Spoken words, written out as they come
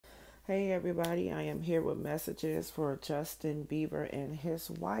Hey everybody, I am here with messages for Justin Bieber and his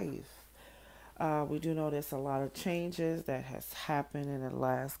wife. We do know there's a lot of changes that has happened in the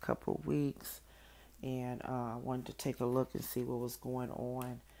last couple of weeks, and I wanted to take a look and see what was going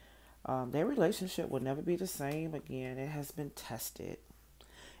on. Their relationship will never be the same again. It has been tested.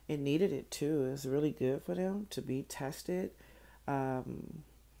 It needed it too. It's really good for them to be tested. Um,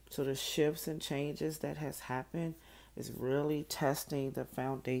 so the shifts and changes that has happened is really testing the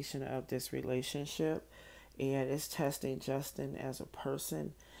foundation of this relationship, and it's testing Justin as a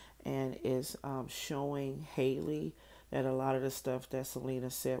person, and is showing Hailey that a lot of the stuff that Selena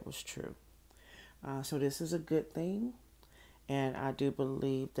said was true. So this is a good thing, and I do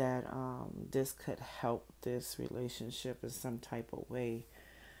believe that this could help this relationship in some type of way.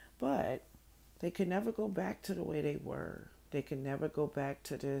 But they could never go back to the way they were. They can never go back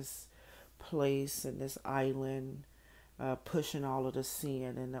to this place and this island, pushing all of the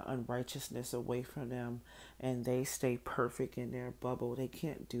sin and the unrighteousness away from them, and they stay perfect in their bubble. They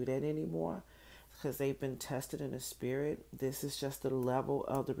can't do that anymore because they've been tested in the spirit. This is just the level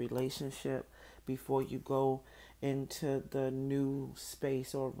of the relationship before you go into the new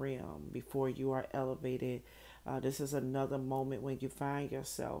space or realm, before you are elevated. This is another moment when you find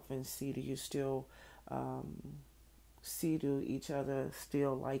yourself and see, do you still see, do each other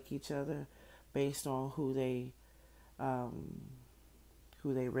still like each other based on um,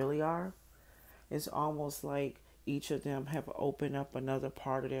 who they really are. It's almost like each of them have opened up another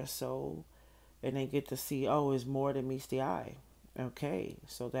part of their soul, and they get to see, oh, it's more than meets the eye. Okay,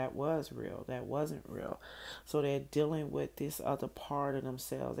 so that was real. That wasn't real. So they're dealing with this other part of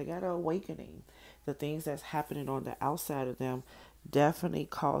themselves. They got an awakening. The things that's happening on the outside of them definitely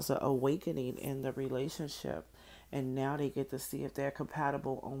cause an awakening in the relationship. And now they get to see if they're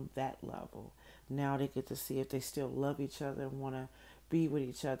compatible on that level. Now they get to see if they still love each other and want to be with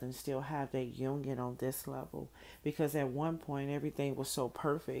each other and still have that union on this level. Because at one point, everything was so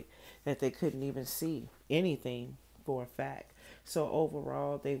perfect that they couldn't even see anything for a fact. So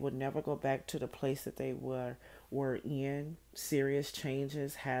overall, they would never go back to the place that they were in. Serious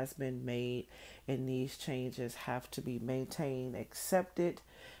changes has been made, and these changes have to be maintained, accepted,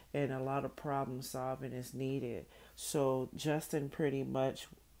 and a lot of problem solving is needed. So Justin pretty much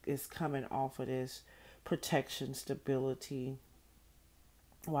is coming off of this protection, stability.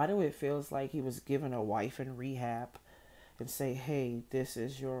 Why do it feels like he was given a wife in rehab and say, hey, this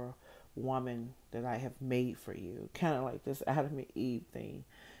is your woman that I have made for you. Kind of like this Adam and Eve thing.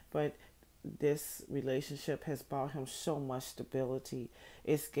 But this relationship has brought him so much stability.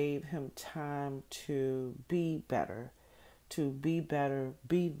 It's gave him time to be better,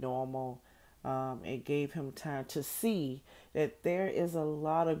 be normal. It gave him time to see that there is a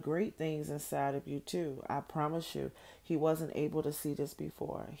lot of great things inside of you too. I promise you, he wasn't able to see this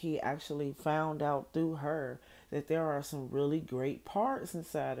before. He actually found out through her that there are some really great parts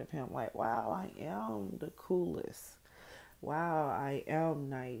inside of him. Like, wow, I am the coolest. Wow, I am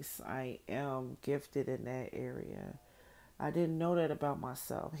nice. I am gifted in that area. I didn't know that about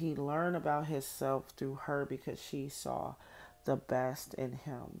myself. He learned about himself through her because she saw the best in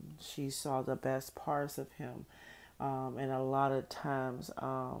him. She saw the best parts of him. And a lot of times,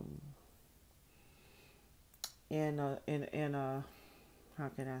 in a how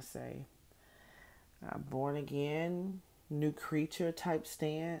can I say, born again, new creature type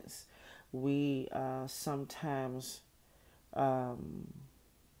stance, we sometimes um,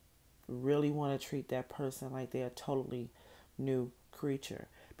 really want to treat that person like they're a totally new creature.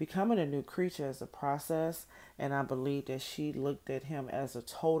 Becoming a new creature is a process, and I believe that she looked at him as a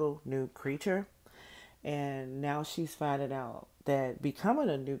total new creature, and now she's finding out that becoming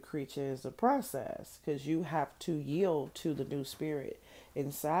a new creature is a process because you have to yield to the new spirit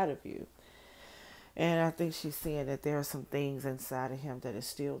inside of you. And I think she's seeing that there are some things inside of him that is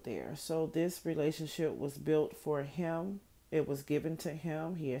still there. So this relationship was built for him. It was given to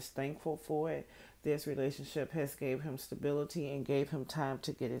him. He is thankful for it. This relationship has gave him stability and gave him time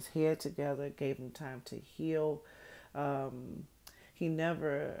to get his head together, gave him time to heal. Um, he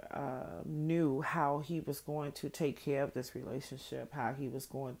never knew how he was going to take care of this relationship, how he was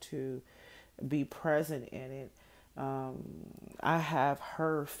going to be present in it. Um, I have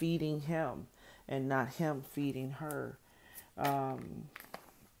her feeding him and not him feeding her. Um,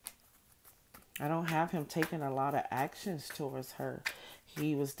 I don't have him taking a lot of actions towards her.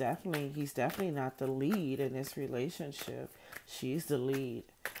 He's definitely not the lead in this relationship. She's the lead.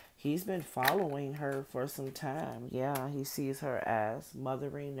 He's been following her for some time. Yeah, he sees her as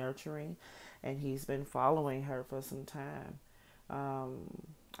mothering, nurturing, and he's been following her for some time.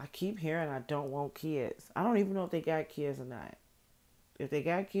 I keep hearing I don't want kids. I don't even know if they got kids or not. If they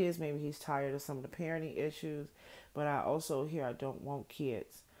got kids, maybe he's tired of some of the parenting issues. But I also hear I don't want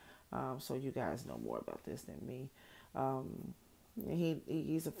kids. So you guys know more about this than me. Um,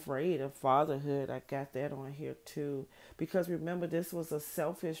 he's afraid of fatherhood. I got that on here too. Because remember, this was a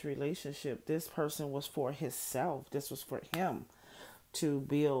selfish relationship. This person was for himself. This was for him to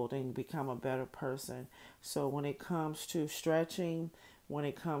build and become a better person. So when it comes to stretching, when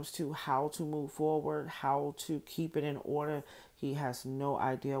it comes to how to move forward, how to keep it in order, he has no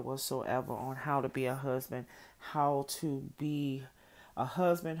idea whatsoever on how to be a husband, how to be a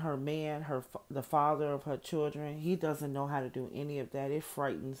husband, her man, the father of her children. He doesn't know how to do any of that. It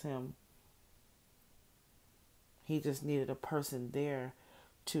frightens him. He just needed a person there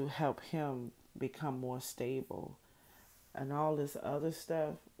to help him become more stable. And all this other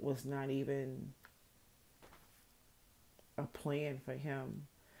stuff was not even a plan for him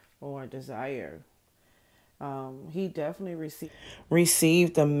or a desire. He definitely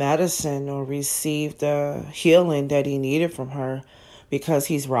received the medicine or received the healing that he needed from her because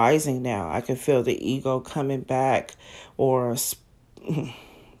he's rising now. I can feel the ego coming back or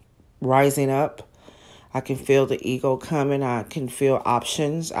rising up. I can feel the ego coming. I can feel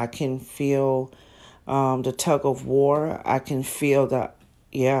options. I can feel the tug of war. I can feel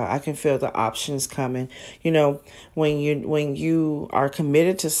I can feel the options coming. You know, when you are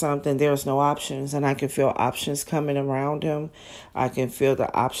committed to something, there's no options, and I can feel options coming around him. I can feel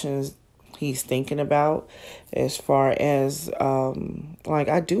the options he's thinking about as far as like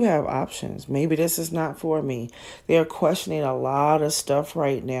I do have options. Maybe this is not for me. They're questioning a lot of stuff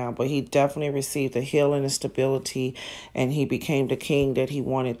right now, but he definitely received the healing and stability, and he became the king that he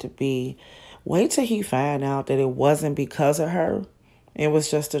wanted to be. Wait till he find out that it wasn't because of her. It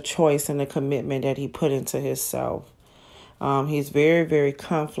was just a choice and a commitment that he put into himself. He's very, very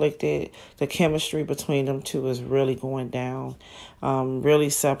conflicted. The chemistry between them two is really going down, really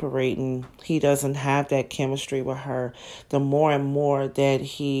separating. He doesn't have that chemistry with her. The more and more that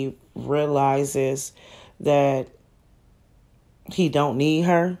he realizes that he don't need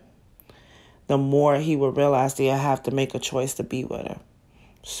her, the more he will realize that I have to make a choice to be with her.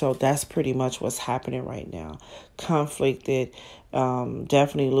 So that's pretty much what's happening right now. Conflicted,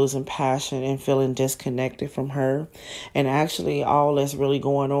 definitely losing passion and feeling disconnected from her. And actually, all that's really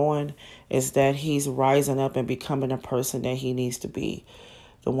going on is that he's rising up and becoming a person that he needs to be.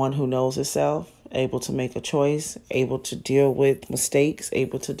 The one who knows himself, able to make a choice, able to deal with mistakes,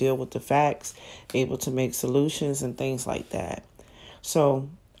 able to deal with the facts, able to make solutions and things like that. So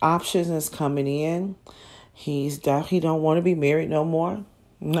options is coming in. He don't want to be married no more.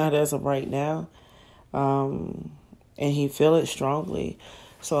 Not as of right now. And he feel it strongly.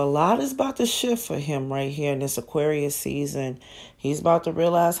 So a lot is about to shift for him right here in this Aquarius season. He's about to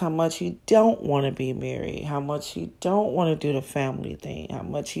realize how much he don't want to be married, how much he don't want to do the family thing, how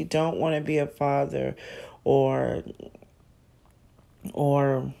much he don't want to be a father or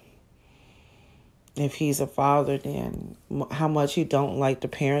if he's a father, then how much he don't like the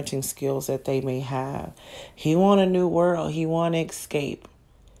parenting skills that they may have. He want a new world. He want to escape.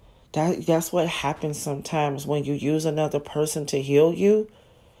 That's what happens sometimes when you use another person to heal you.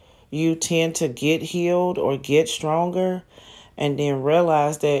 You tend to get healed or get stronger and then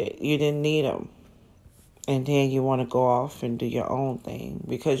realize that you didn't need them. And then you want to go off and do your own thing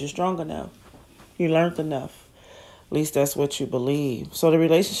because you're strong enough. You learned enough. At least that's what you believe. So the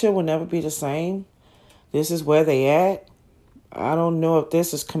relationship will never be the same. This is where they at. I don't know if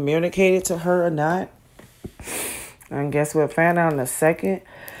this is communicated to her or not. I guess we'll find out in a second.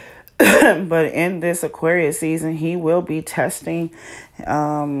 But in this Aquarius season, he will be testing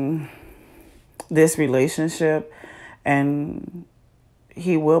this relationship, and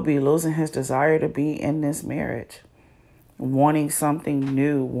he will be losing his desire to be in this marriage, wanting something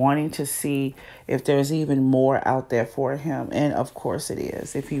new, wanting to see if there's even more out there for him. And of course it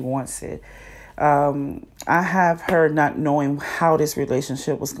is, if he wants it. I have her not knowing how this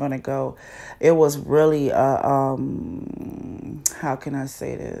relationship was going to go. It was really, how can I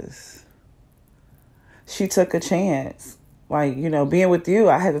say this? She took a chance. Like, being with you,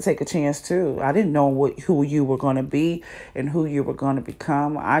 I had to take a chance too. I didn't know who you were going to be and who you were going to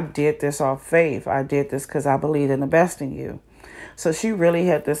become. I did this off faith. I did this because I believed in the best in you. So she really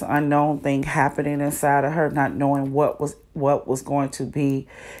had this unknown thing happening inside of her, not knowing what was going to be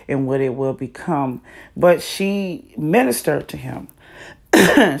and what it will become. But she ministered to him.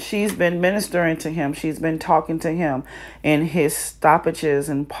 She's been ministering to him. She's been talking to him in his stoppages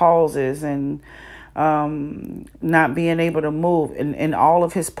and pauses and not being able to move and all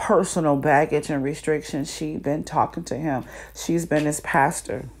of his personal baggage and restrictions. She's been talking to him. She's been his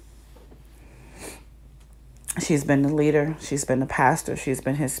pastor. She's been the leader. She's been the pastor. She's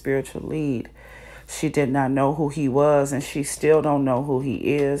been his spiritual lead. She did not know who he was, and she still don't know who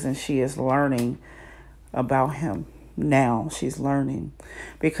he is, and she is learning about him now. She's learning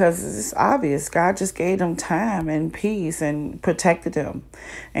because it's obvious God just gave them time and peace and protected them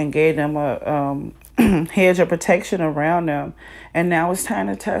and gave them a hedge of protection around them, and now it's time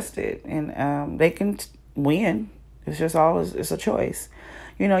to test it, and they can win. It's just always, it's a choice.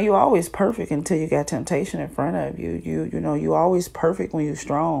 You know, you always perfect until you got temptation in front of you. You always perfect when you're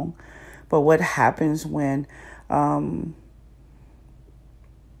strong. But what happens when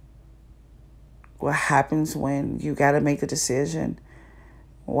you got to make the decision?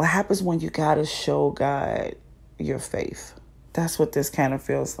 What happens when you got to show God your faith? That's what this kind of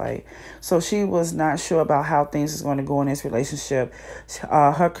feels like. So she was not sure about how things is going to go in this relationship.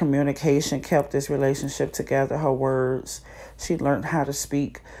 Her communication kept this relationship together. Her words. She learned how to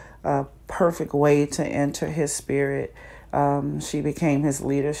speak a perfect way to enter his spirit. She became his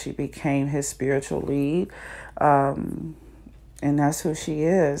leader. She became his spiritual lead. And that's who she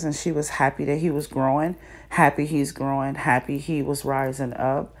is. And she was happy that he was growing, happy he's growing, happy he was rising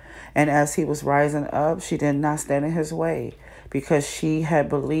up. And as he was rising up, she did not stand in his way because she had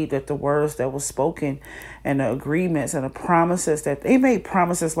believed that the words that were spoken and the agreements and the promises that they made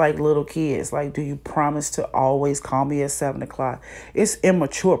promises like little kids. Like, do you promise to always call me at 7 o'clock? It's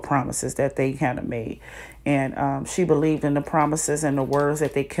immature promises that they kind of made. And she believed in the promises and the words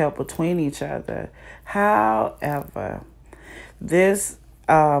that they kept between each other. However, this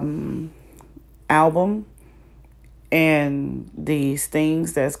album and these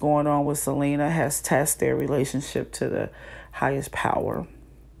things that's going on with Selena has tested their relationship to the highest power.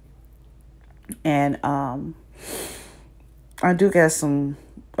 And I do get some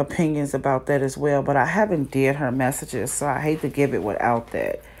opinions about that as well, but I haven't did her messages, so I hate to give it without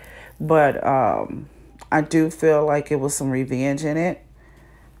that. But I do feel like it was some revenge in it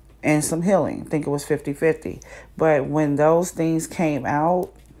and some healing. I think it was 50-50. But when those things came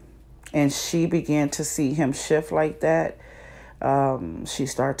out and she began to see him shift like that, she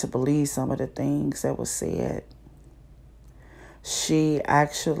started to believe some of the things that was said. She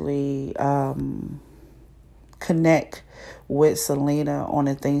actually connect with Selena on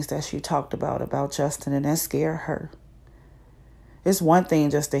the things that she talked about Justin, and that scared her. It's one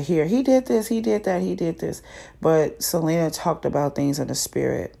thing just to hear, he did this, he did that, he did this. But Selena talked about things in the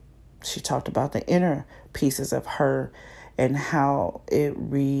spirit. She talked about the inner pieces of her and how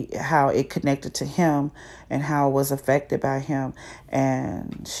it connected to him and how it was affected by him.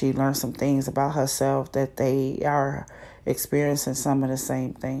 And she learned some things about herself that they are experiencing some of the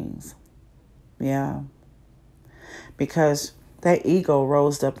same things. Yeah. Because that ego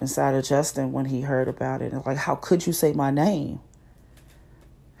rose up inside of Justin when he heard about it. And like, how could you say my name?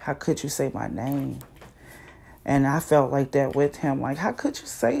 How could you say my name? And I felt like that with him. Like, how could you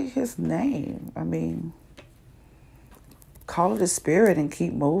say his name? I mean, call it a spirit and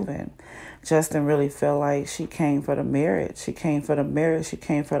keep moving. Justin really felt like she came for the marriage. She came for the marriage. She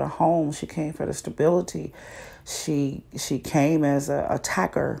came for the home. She came for the stability. She came as an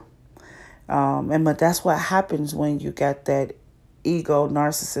attacker. But that's what happens when you got that ego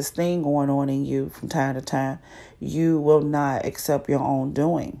narcissist thing going on in you from time to time. You will not accept your own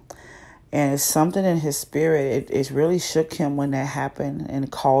doing. And it's something in his spirit. It really shook him when that happened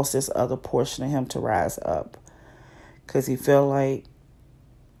and caused this other portion of him to rise up. Because he felt like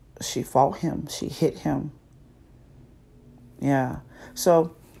she fought him. She hit him. Yeah.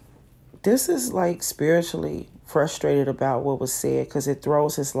 So this is like spiritually frustrated about what was said because it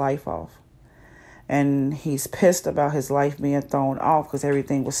throws his life off. And he's pissed about his life being thrown off because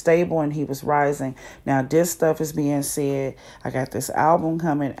everything was stable and he was rising. Now this stuff is being said. I got this album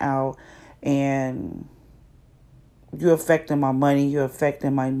coming out and you're affecting my money. You're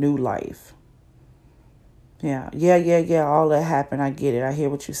affecting my new life. Yeah. All that happened. I get it. I hear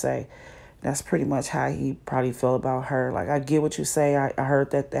what you say. That's pretty much how he probably felt about her. Like, I get what you say. I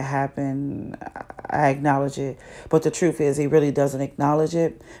heard that happened. I acknowledge it. But the truth is, he really doesn't acknowledge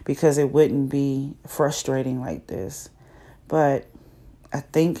it because it wouldn't be frustrating like this. But I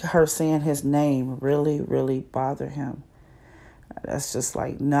think her saying his name really, really bothered him. That's just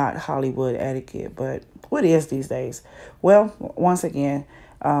like not Hollywood etiquette. But what is these days? Well, once again,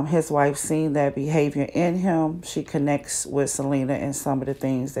 his wife seen that behavior in him. She connects with Selena and some of the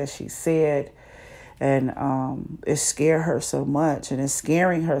things that she said. And it scared her so much and it's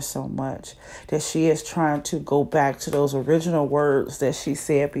scaring her so much that she is trying to go back to those original words that she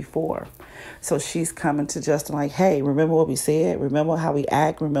said before. So she's coming to Justin like, hey, remember what we said? Remember how we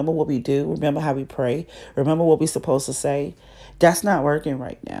act? Remember what we do? Remember how we pray? Remember what we're supposed to say? That's not working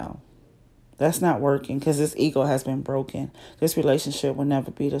right now. That's not working because his ego has been broken. This relationship will never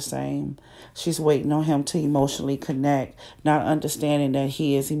be the same. She's waiting on him to emotionally connect, not understanding that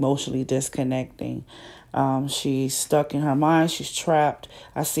he is emotionally disconnecting. She's stuck in her mind. She's trapped.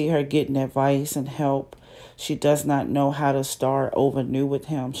 I see her getting advice and help. She does not know how to start over new with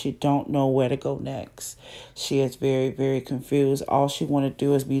him. She don't know where to go next. She is very, very confused. All she want to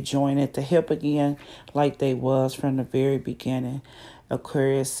do is be joined at the hip again like they was from the very beginning.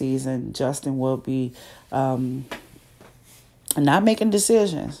 Aquarius season, Justin will be not making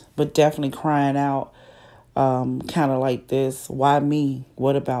decisions, but definitely crying out kind of like this. Why me?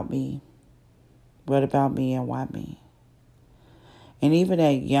 What about me? What about me and why me? And even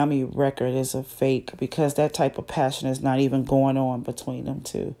that yummy record is a fake because that type of passion is not even going on between them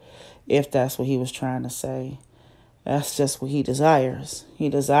two, if that's what he was trying to say. That's just what he desires. He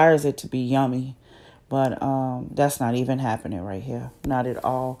desires it to be yummy, but that's not even happening right here. Not at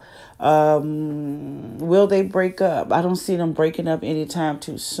all. Will they break up? I don't see them breaking up anytime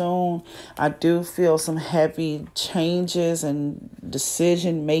too soon. I do feel some heavy changes and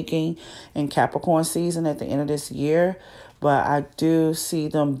decision making in Capricorn season at the end of this year. But I do see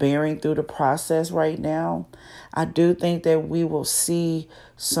them bearing through the process right now. I do think that we will see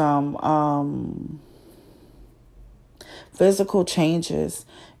some physical changes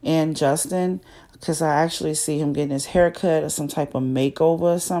in Justin, because I actually see him getting his hair cut or some type of makeover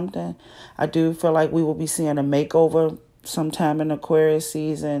or something. I do feel like we will be seeing a makeover sometime in Aquarius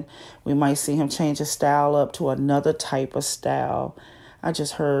season. We might see him change his style up to another type of style. I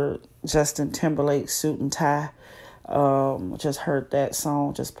just heard Justin Timberlake Suit and Tie. Just heard that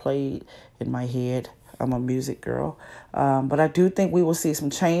song just played in my head. I'm a music girl. But I do think we will see some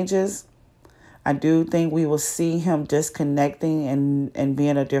changes. I do think we will see him disconnecting and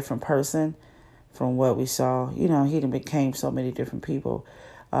being a different person from what we saw. You know, he done became so many different people.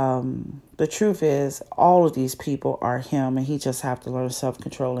 The truth is, all of these people are him, and he just have to learn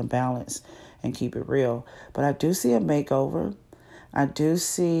self-control and balance and keep it real. But I do see a makeover. I do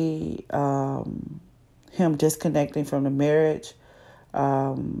see him disconnecting from the marriage.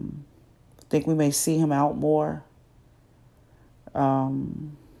 I think we may see him out more.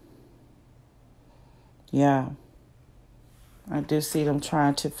 Yeah. I do see them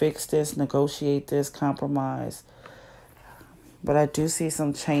trying to fix this, negotiate this, compromise. But I do see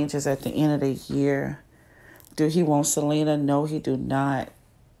some changes at the end of the year. Do he want Selena? No, he do not.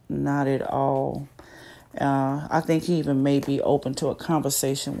 Not at all. I think he even may be open to a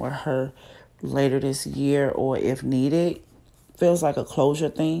conversation with her later this year, or if needed. Feels like a closure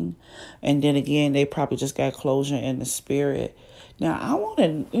thing. And then again, they probably just got closure in the spirit. Now, I want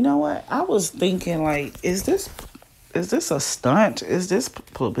to, you know what? I was thinking, like, is this a stunt? Is this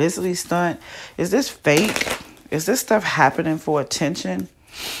publicity stunt? Is this fake? Is this stuff happening for attention?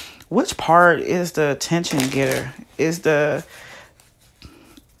 Which part is the attention getter? Is the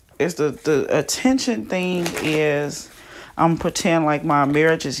attention thing is I'm pretend like my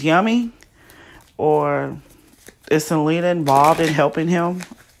marriage is yummy, or is Selena involved in helping him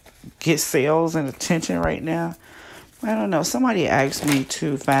get sales and attention right now? I don't know. Somebody asked me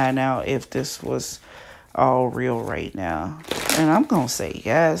to find out if this was all real right now. And I'm going to say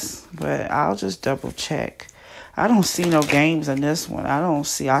yes, but I'll just double check. I don't see no games in this one. I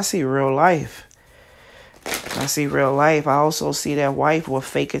see real life. I see real life. I also see that wife will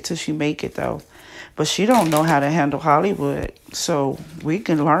fake it till she make it, though. But she don't know how to handle Hollywood. So we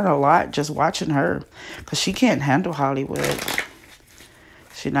can learn a lot just watching her, because she can't handle Hollywood.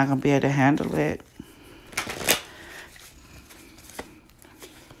 She's not going to be able to handle it.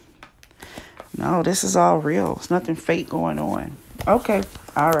 No, this is all real. There's nothing fake going on. Okay.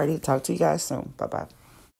 Alrighty. Talk to you guys soon. Bye-bye.